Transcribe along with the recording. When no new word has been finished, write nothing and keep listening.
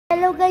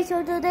Hello guys,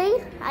 so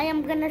today I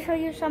am gonna show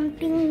you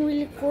something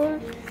really cool,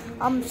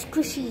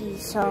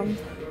 squishies.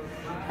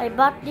 I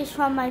bought this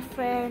from my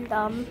friend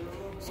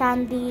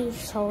Sandy.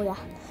 So yeah,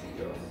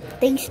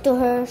 thanks to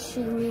her, she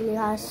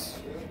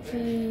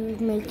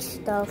makes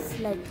stuff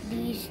like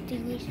these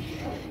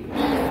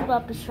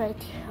puppies right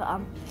here.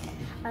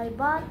 I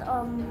bought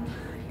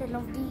 10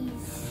 of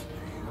these.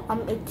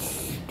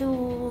 It's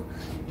 2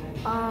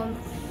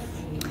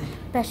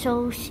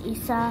 pesos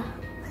isa.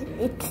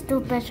 It's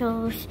 2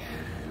 pesos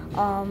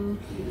of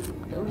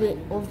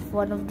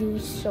one of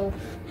these. So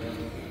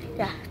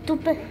yeah,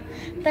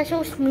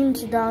 pesos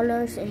means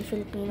dollars in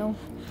Filipino.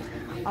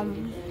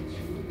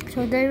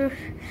 So they're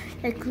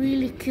like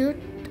really cute.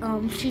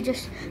 She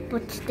just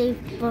puts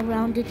tape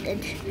around it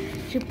and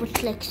she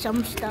puts like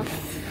some stuff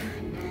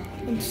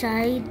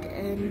inside,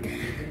 and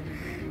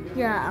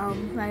yeah,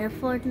 by a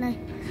fortnight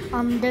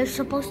there's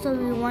supposed to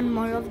be one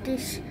more of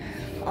this,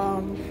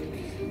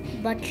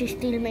 but she's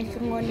still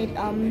making on it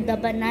the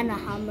banana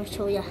hammer.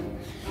 So yeah,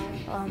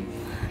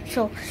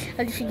 so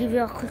I'll just give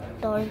you a quick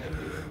tour.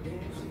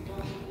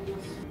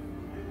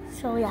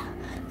 So yeah,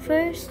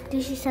 first,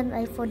 this is an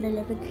iPhone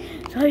 11.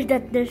 Sorry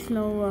that there's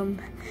no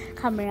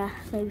camera,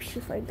 maybe she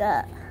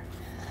forgot.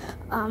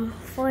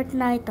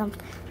 Fortnite,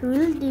 she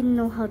really didn't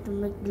know how to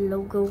make the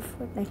logo of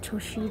Fortnite, so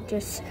she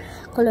just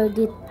colored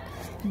it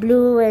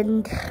blue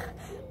and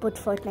put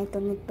Fortnite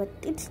on it, but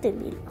it's still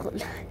really cool.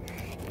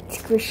 It's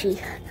squishy.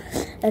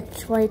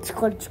 That's why it's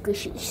called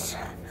Squishies.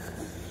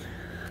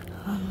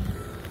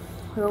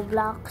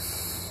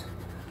 Roblox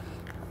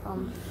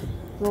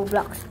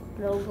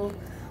logo.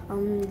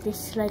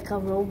 This is like a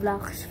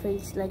Roblox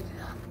face, like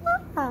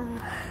ah.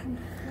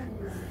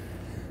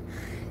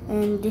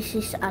 And this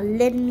is a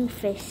Lenny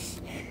face.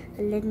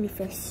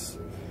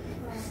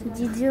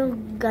 Did you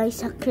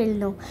guys actually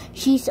know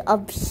she's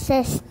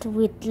obsessed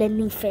with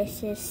Lenny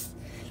faces?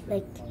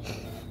 Like,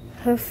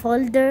 her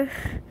folder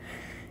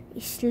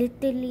is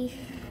literally,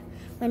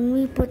 when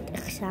we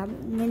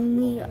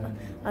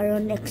are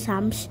on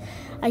exams,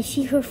 I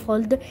see her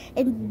folder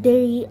and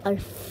they are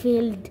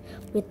filled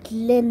with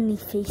Lenny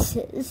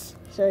faces.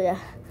 So yeah,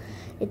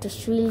 it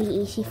was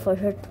really easy for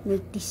her to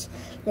make this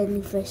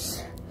Lenny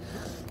face.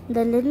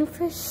 The Lenny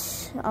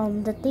face,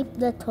 the tape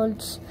that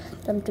holds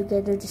them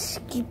together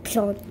just keeps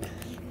on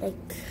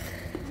like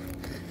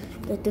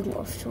getting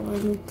off, so I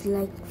need to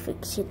like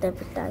fix it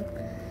every time.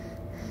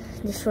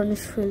 This one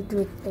is filled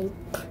with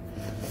tape.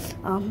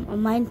 A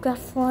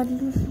Minecraft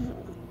one,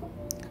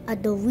 a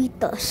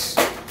Doritos.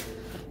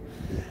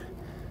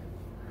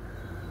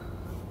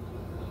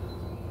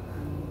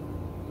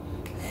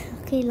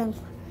 Okay lang.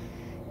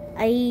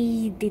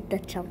 I did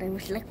that sound. I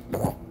was like,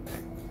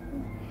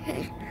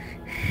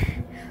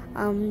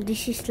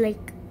 this is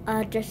like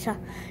just a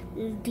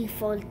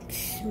default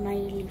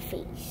smiley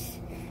face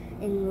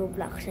in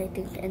Roblox, I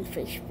think, and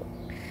Facebook.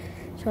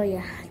 So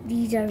yeah,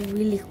 these are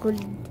really cool.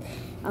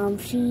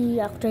 She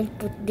actually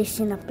put this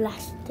in a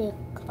plastic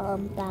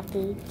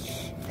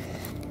package.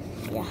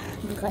 Yeah,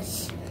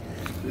 because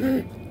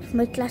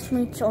my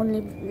classmates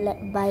only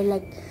buy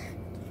like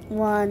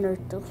 1 or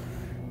 2.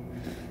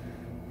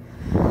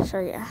 So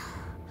yeah,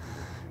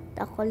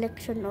 the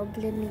collection of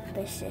Lenny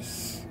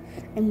Peces.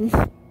 Lenny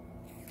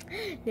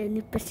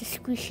Peces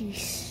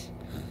Squishies.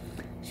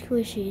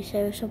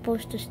 I was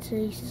supposed to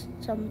say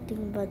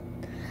something, but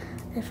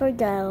I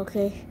forgot.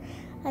 Okay,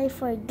 I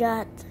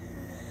forgot.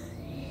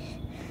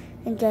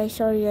 And guys,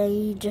 sorry,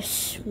 I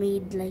just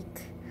made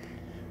like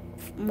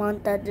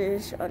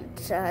montages on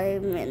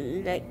time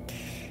and like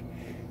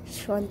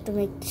just want to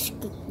make this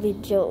quick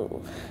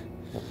video.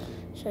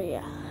 So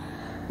yeah,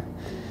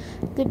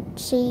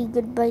 say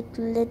goodbye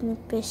to Lenny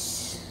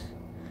Peces.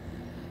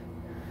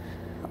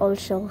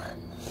 Also,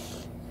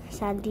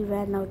 Sandy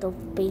ran out of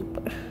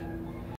paper.